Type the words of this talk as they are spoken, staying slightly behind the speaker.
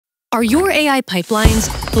Are your AI pipelines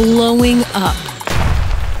blowing up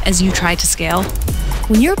as you try to scale?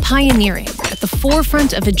 When you're pioneering at the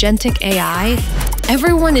forefront of agentic AI,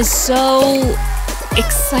 everyone is so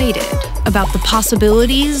excited about the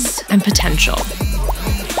possibilities and potential.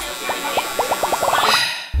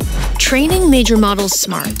 Training major models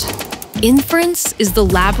smart. Inference is the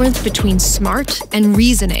labyrinth between smart and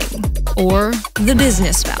reasoning, or the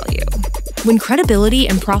business value. When credibility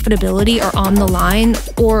and profitability are on the line,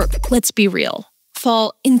 or let's be real,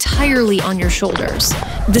 fall entirely on your shoulders,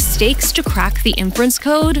 the stakes to crack the inference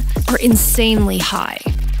code are insanely high.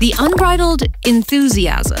 The unbridled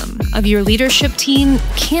enthusiasm of your leadership team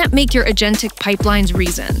can't make your agentic pipelines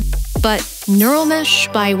reason, but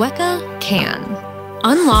NeuralMesh by WEKA can.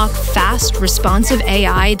 Unlock fast, responsive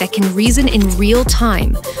AI that can reason in real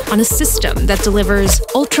time on a system that delivers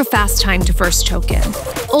ultra-fast time to first token,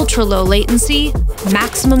 ultra-low latency,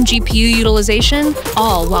 maximum GPU utilization,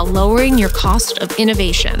 all while lowering your cost of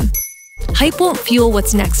innovation. Hype won't fuel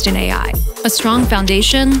what's next in AI. A strong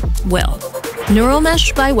foundation will.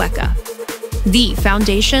 NeuralMesh by WEKA, the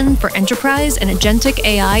foundation for enterprise and agentic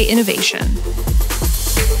AI innovation.